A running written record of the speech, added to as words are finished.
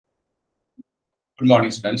Good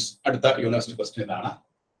morning, students. At the university question,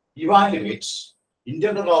 evaluate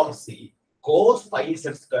integral of C cos pi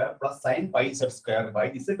z square plus sin pi z square by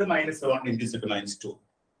z minus 1 into z minus 2.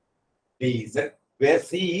 Dz, where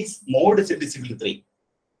C is mod z is equal to 3.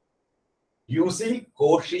 Using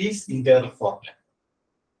Cauchy's integral formula.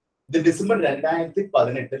 The December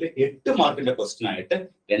 2018 8 mark in the question ആയിട്ട്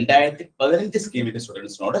 2015 സ്കീമിന്റെ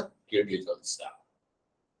സ്റ്റുഡൻസിനോട് കേട്ടിരിക്കുന്നതാണ്.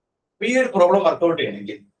 ഈ ഒരു problem workout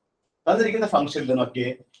ചെയ്യണമെങ്കിൽ തന്നിരിക്കുന്ന ഫംഗ്ഷനിൽ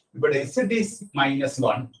നോക്കിയേ ഇവിടെ z is minus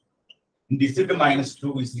 1 z minus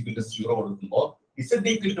 2 is equal to 0 കൊടുക്കുമ്പോൾ z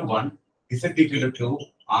equal to 1 z equal to 2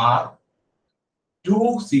 are two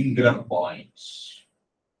singular points.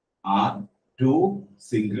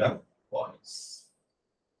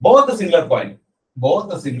 Both the singular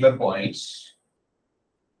points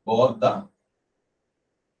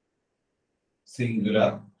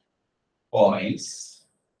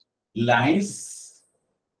lies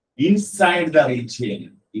inside the region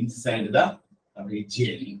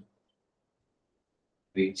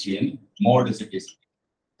mod z is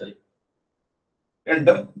 3.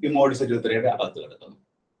 രണ്ടും ഈ mod z 3 യുടെ അകത്ത് കിടക്കുന്നു.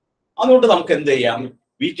 അതുകൊണ്ട് നമുക്ക് എന്ത് ചെയ്യാം?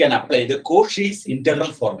 We can apply the Cauchy's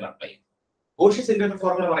integral formula. Cauchy's integral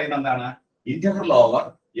formula പറയുന്നത് എന്താണ്? Integral over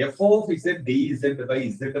f of z dz by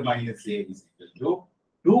z minus a is equal to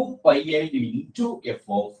 2 pi a into f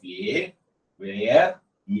of a, where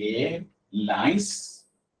a lies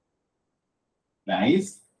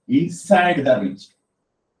inside the region.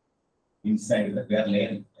 Where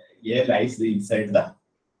a lies inside the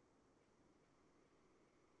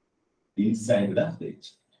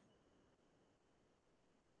region.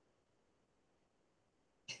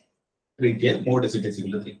 Region mod z is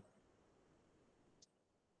equal to 3.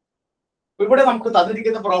 ഇവിടെ നമുക്ക്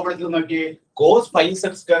തന്നിരിക്കുന്ന പ്രോബ്ലത്തിൽ നോക്കിയേ cos pi z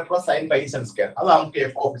square plus sin pi z square. അത് നമുക്ക്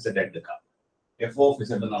f of z എടുക്കാം. f of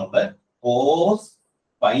z നമ്മുടെ cos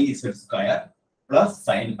pi z square plus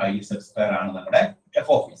sin pi z square ആണ് നമ്മുടെ f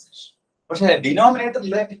of z. പക്ഷേ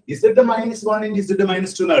ഡിനോമിനേറ്ററിൽ z minus 1 into z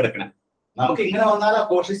minus 2 എന്ന് എടുക്കണം. നമുക്ക് ഇങ്ങനെ വന്നാൽ ആ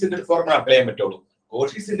Cauchy's integral formula അപ്ലൈ ചെയ്യാൻ പറ്റുള്ളൂ.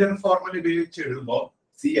 Cauchy's integral formula ഉപയോഗിച്ച് എഴുതുമ്പോൾ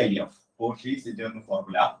CIF Cauchy's integral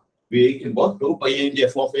formula ഉപയോഗിക്കുമ്പോൾ 2 pi into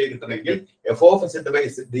f of a കിട്ടണമെങ്കിൽ f of z by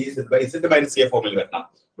dz by z minus a ഫോമിൽ വരണം.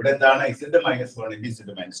 ഇവിടെ എന്താണ് z minus 1 into z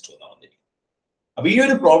minus 2 എന്ന് വന്നിരിക്കുന്നത്. അപ്പൊ ഈ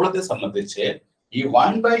ഒരു പ്രോബ്ലത്തെ സംബന്ധിച്ച് ഈ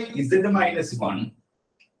 1 by z minus 1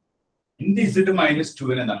 into z minus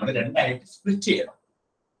 2 നെ നമ്മൾ രണ്ടായിട്ട് സ്പ്ലിറ്റ് ചെയ്യണം.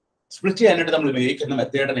 സ്പ്ലിറ്റ് ചെയ്യാനായിട്ട് നമ്മൾ ഉപയോഗിക്കുന്ന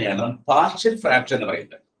മെത്തേഡിനെയാണ് പാർഷ്യൽ ഫ്രാക്ഷൻ എന്ന്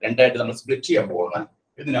പറയുന്നത്. രണ്ടായിട്ട് നമ്മൾ സ്പ്ലിറ്റ് ചെയ്യാൻ പോകുന്നത്.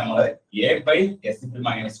 ഇത് നമ്മൾ a by z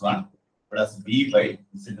minus 1 plus b by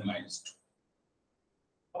z minus 2.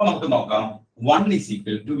 അപ്പോൾ നമുക്ക് നോക്കാം 1 is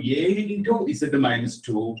equal to a into z minus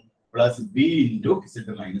 2 plus b into z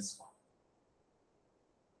minus 1.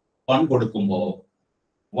 1 കൊടുക്കുമ്പോൾ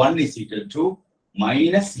 1 is equal to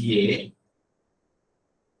minus a.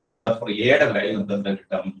 അപ്പോൾ a യുടെ വാല്യൂ നമുക്ക്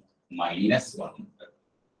കിട്ടും minus 1.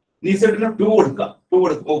 ഇനി z ന് 2 കൊടുക്കാം. 2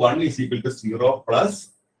 കൊടുക്കുമ്പോൾ 1 is equal to 0 plus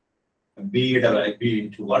b യുടെ വാല്യൂ b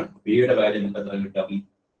into 1. b യുടെ വാല്യൂ നമുക്ക് കിട്ടും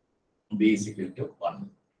b is equal to 1.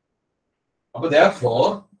 അപ്പോൾ therefore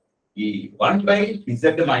ഈ 1 by z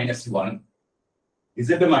minus 1 z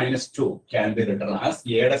minus 2 can be written as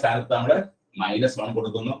a യുടെ സ്ഥാനത്ത് നമ്മൾ minus 1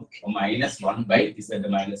 കൊടുക്കുന്നു. minus 1 by z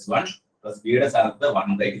minus 1 plus b യുടെ സ്ഥാനത്ത്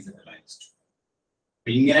 1 by z minus 2.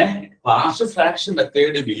 ഇങ്ങനെ പാർഷ്യൽ ഫ്രാക്ഷൻ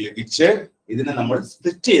മെത്തേഡ് ഉപയോഗിച്ച് ഇതിനെ നമ്മൾ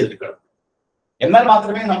സ്പ്ലിറ്റ് ചെയ്തെടുക്കണം. എന്നാൽ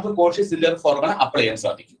മാത്രമേ നമുക്ക് Cauchy's integral ഫോർമുല അപ്ലൈ ചെയ്യാൻ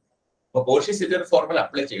സാധിക്കൂ. അപ്പോൾ Cauchy's integral ഫോർമുല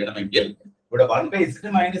അപ്ലൈ ചെയ്യണമെങ്കിൽ ഇവിടെ 1 by z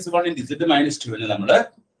minus 1 into z minus 2 നെ നമ്മൾ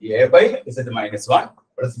a by z minus 1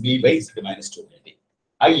 plus b by z minus 2 കിട്ടി.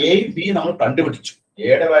 ആ a b നമ്മൾ കണ്ടുപിടിച്ചു. a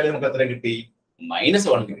യുടെ വാല്യൂ നമുക്ക് എത്ര കിട്ടി?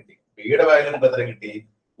 -1 കിട്ടി. b യുടെ വാല്യൂ നമുക്ക് എത്ര കിട്ടി?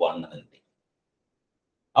 1 കിട്ടി.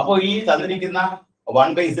 അപ്പോൾ ഈ തന്നിരിക്കുന്ന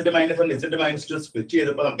 1 by z minus 1 z minus 2 split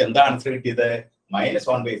ചെയ്തപ്പോൾ നമുക്ക് എന്താ ആൻസർ കിട്ടിയത്?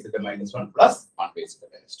 -1 by z minus 1 plus 1 by z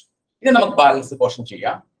minus 2. ഇനി നമുക്ക് ബാലൻസ് പോർഷൻ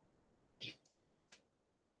ചെയ്യാം.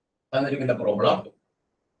 തന്നിരിക്കുന്ന problem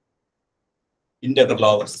integral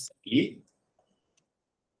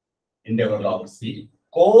over c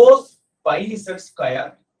cos pi z square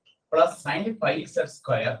plus sin pi z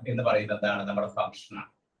square എന്ന് പറയുന്നത് എന്താണ്? നമ്മുടെ ഫംഗ്ഷൻ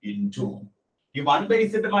ആണ്. into ഈ 1 by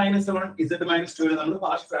z minus 1 z minus 2 നെ നമ്മൾ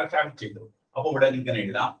പാർഷ്യൽ ഫ്രാക്ഷൻ ചെയ്തു. അപ്പോൾ ഇവിടെ ഇങ്ങനെ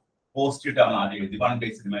എഴുതാം. പോസിറ്റീവ് ടേം ആദ്യം എഴുതി 1 by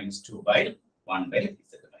z minus 2 by 1 by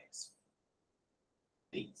z minus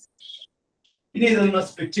 2. ഇനി ഇത് നമ്മൾ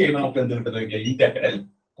സ്പ്ലിറ്റ് ചെയ്യുമ്പോൾ നമുക്ക് എന്ത് കിട്ടുന്നു? Integral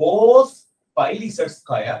cos pi z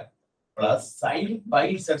square plus sin pi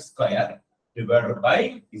z square divided by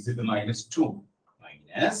z minus 2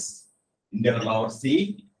 minus integral over c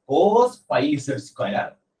cos pi z square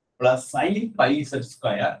plus sin pi z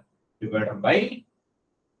square divided by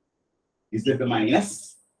z minus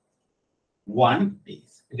 1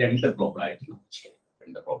 days. രണ്ട് problem ആയിട്ട്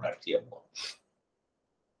ചെയ്യാൻ പോകും.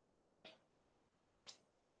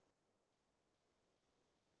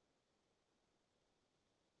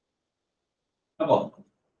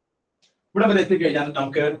 ഇവിടെ വരെ എത്തിക്കഴിഞ്ഞാൽ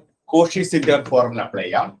നമുക്ക് Cauchy's integral formula apply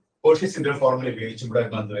ചെയ്യാം. Cauchy's integral formula ഉപയോഗിച്ച് ഇവിടെ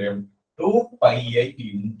എന്ത് വരും? 2πi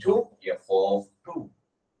into f of 2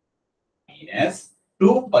 minus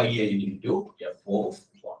 2πi into f of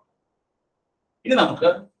 1. ഇനി നമുക്ക്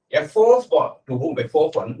f of 2 f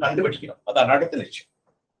of 1 കണ്ടുപിടിക്കണം. അതാണ് അടുത്ത ലക്ഷ്യം.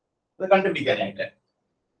 അത് കണ്ടുപിടിക്കാനായിട്ട്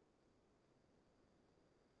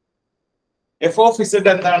f of z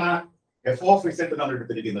എന്താണ്? f of z നമ്മൾ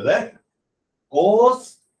എടുത്തിരിക്കുന്നത് cos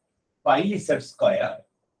pi z square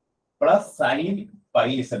plus sin pi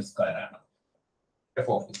z square ആണ് f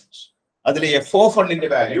of z. അതിലെ f of 1 ന്റെ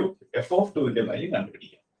വാല്യൂ f of 2 ന്റെ വാല്യൂ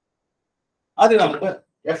കണ്ടുപിടിക്കാം. അത് നമുക്ക്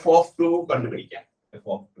f of 2 കണ്ടുപിടിക്കാം. f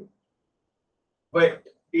of 2 അപ്പോൾ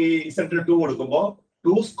ഈ z 2 കൊടുക്കുമ്പോൾ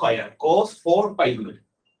 2 സ്ക്വയർ cos 4 pi വരും.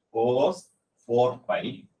 cos 4 pi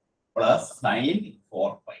plus sin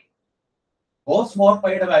 4 pi. cos 4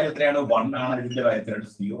 pi യുടെ വാല്യൂ എത്രയാണ്? 1 ആണ്. ഇതിന്റെ വാല്യൂ എത്രയാണ്?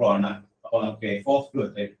 0 ആണ്. അപ്പോൾ നമുക്ക് f of 2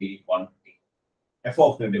 എത്രയാണ്? 1. f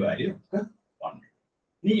of 2 ന്റെ വാല്യൂ 1.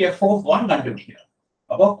 ഇനി f of 1 കണ്ടുപിടിക്കുക.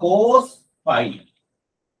 അപ്പോൾ cos pi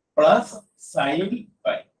plus sin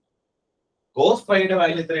pi. cos pi യുടെ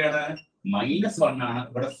വാല്യൂ എത്രയാണ്? -1 ആണ്.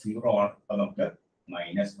 ഇവിടെ 0 ആണ്. അപ്പോൾ നമുക്ക്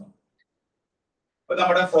 -1. അപ്പോൾ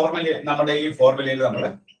നമ്മുടെ ഈ ഫോർമുലയിൽ നമ്മൾ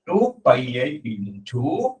 2πi into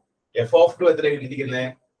f of 2 എത്ര എഴുതിയിരിക്കുന്നത്?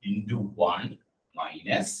 into 1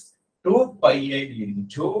 minus 2πi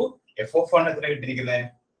into f of 1 എത്ര എഴുതിയിരിക്കുന്നത്?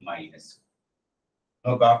 minus.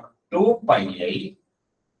 നോക്കാം 2πi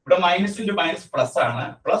ഇവിടെ മൈനസ് ഇൻറ്റു മൈനസ് പ്ലസ് ആണ്.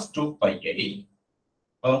 Plus 2πi.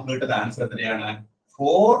 അപ്പൊ നമുക്ക് കിട്ടുന്ന ആൻസർ എത്രയാണ്?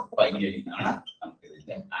 4πi എന്നാണ് നമുക്ക്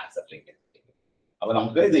ഇതിന്റെ ആൻസറിലേക്ക്. അപ്പൊ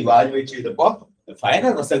നമുക്ക് ഇത് ഇവാലുവേറ്റ് ചെയ്തപ്പോ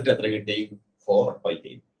ഫൈനൽ റിസൾട്ട് എത്ര കിട്ടി?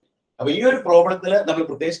 4πi. അപ്പൊ ഈ ഒരു പ്രോബ്ലത്തിൽ നമ്മൾ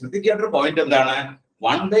പ്രത്യേകിച്ച് ശ്രദ്ധിക്കേണ്ട ഒരു പോയിന്റ് എന്താണ്?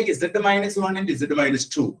 1/z-1 into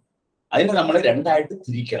z-2. അതിനെ നമ്മൾ രണ്ടായിട്ട്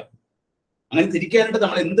തിരിക്കണം. അങ്ങനെ തിരിക്കാനായിട്ട്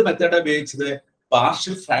നമ്മൾ എന്ത് മെത്തേഡാണ് ഉപയോഗിച്ചത്?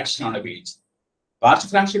 പാർഷ്യൽ ഫ്രാക്ഷൻ ആണ് ഉപയോഗിച്ചത്. പാർഷ്യൽ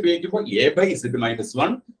ഫ്രാക്ഷൻ ഉപയോഗിക്കുമ്പോൾ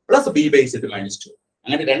a/z-1 plus b/z-2.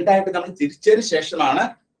 അങ്ങനെ രണ്ടായിട്ട് നമ്മൾ തിരിച്ചതിന് ശേഷമാണ്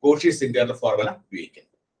Cauchy's integral ഫോർമുല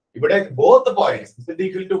ഉപയോഗിക്കുന്നത്. ഇവിടെ ബോത്ത് പോയിന്റ്സ്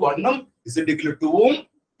z=1 ഉം z=2 ഉം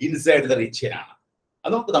ഇൻസൈഡ് ദ റീജിയൻ ആണ്.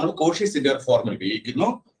 അത് നമ്മൾ Cauchy's integral ഫോർമുല ഉപയോഗിക്കുന്നു.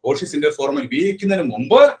 Cauchy's integral ഫോർമുല ഉപയോഗിക്കുന്നതിന്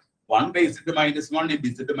മുമ്പ് 1/z-1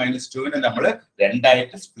 z-2 നെ നമ്മൾ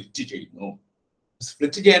രണ്ടായിട്ട് സ്പ്ലിറ്റ് ചെയ്യുന്നു.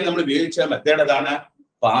 സ്പ്ലിറ്റ് ചെയ്യാൻ നമ്മൾ ഉപയോഗിച്ച മെത്തേഡ് ഏതാണ്?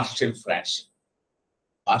 Partial fraction.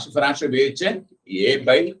 പാർഷ്യൽ ഫ്രാക്ഷൻ ഉപയോഗിച്ച്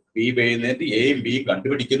a/b എന്നിട്ട് എയും ബിയും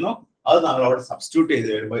കണ്ടുപിടിക്കുന്നു. അത് നമ്മൾ അവിടെ സബ്സ്റ്റിറ്റ്യൂട്ട് ചെയ്ത്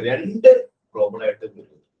വരുമ്പോൾ രണ്ട് പ്രോബ്ലം ആയിട്ട്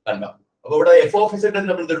കണ്ടോ. അപ്പൊ ഇവിടെ f of z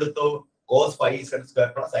നമ്മൾ എടുത്തു cos pi z²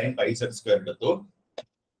 plus sin pi z² എടുത്തു.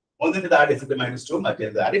 ഒന്നിന്റെ താഴെ z-2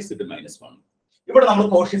 മറ്റേത് താഴെ z-1. ഇവിടെ നമ്മൾ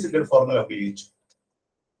Cauchy's integral ഫോർമുല ഉപയോഗിച്ചു.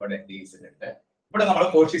 ഇവിടെ നമ്മൾ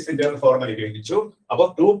Cauchy's integral ഫോർമുല ഉപയോഗിച്ചു. അപ്പൊ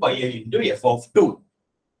 2πi into f of 2.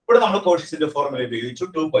 ഇവിടെ നമ്മൾ Cauchy's integral ഫോർമുല ഉപയോഗിച്ചു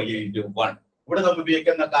 2πi into 1. ഇവിടെ നമ്മൾ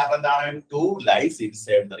ഉപയോഗിക്കുന്ന കാരണം എന്താണ്? 2 lies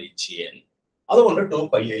inside the region. അതുകൊണ്ട്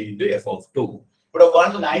 2πi into f of 2. ഇവിടെ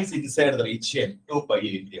 1 lies inside the region. 2πi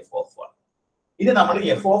into f of 1. ഇനി നമ്മൾ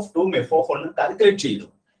f of 2 ഉം f of 1 ഉം കാൽക്കുലേറ്റ് ചെയ്തു.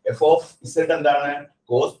 f of z എന്താണ്?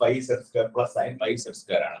 cos pi z² plus sin pi z²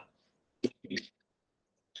 ആണ്.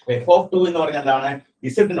 f of 2 എന്ന് പറഞ്ഞാൽ എന്താണ്?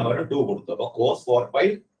 z ന് പകരം 2 കൊടുത്തു. അപ്പോൾ cos 4pi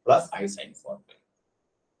plus i sin 4pi.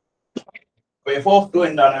 f of 2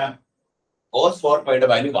 എന്താണ്? cos 4pi യുടെ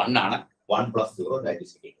വാല്യൂ 1 ആണ്. 1 plus 0 that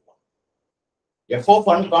is equal to 1. f of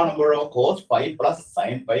 1 കാണുമ്പോഴോ cos pi plus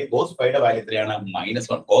sin pi. cos pi യുടെ വാല്യൂ എത്രയാണ്?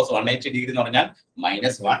 -1. cos 180 ഡിഗ്രി എന്ന് പറഞ്ഞാൽ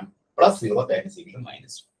 -1 plus 0 that is equal to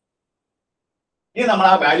 -1. ഇനി നമ്മൾ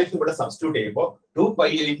ആ വാല്യൂസ് ഇവിടെ സബ്സ്റ്റിറ്റ്യൂട്ട് ചെയ്യുമ്പോൾ 2πi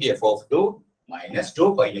into f of 2 minus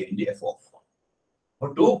 2πi into f of 1. അപ്പോൾ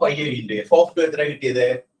 2πi into f of 2 എത്ര കിട്ടിയത്?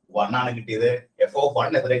 1 ആണ് കിട്ടിയത്. f of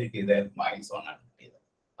 1 എത്ര കിട്ടിയത്? -1 ആണ് കിട്ടിയത്.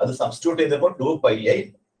 അത് സബ്സ്റ്റിറ്റ്യൂട്ട് ചെയ്തപ്പോൾ 2πi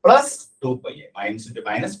plus 2πi minus into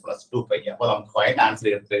minus plus 2πi. അപ്പോൾ നമുക്ക് ഫൈനൽ ആൻസർ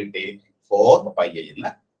എത്ര കിട്ടി? 4πi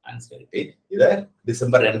എന്ന് ആൻസർ കിട്ടി. ഇത്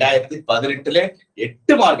ഡിസംബർ 2018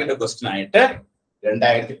 8 മാർക്കിന്റെ ക്വസ്റ്റ്യൻ ആയിട്ട്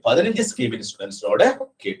 2015 സ്കീമിന്റെ സ്റ്റുഡൻസിനോട്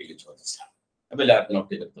KTU ചോദിച്ചതാണ്. അപ്പോൾ എല്ലാവർക്കും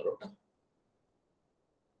നോട്ട് ചെയ്തിട്ടുള്ളൂ.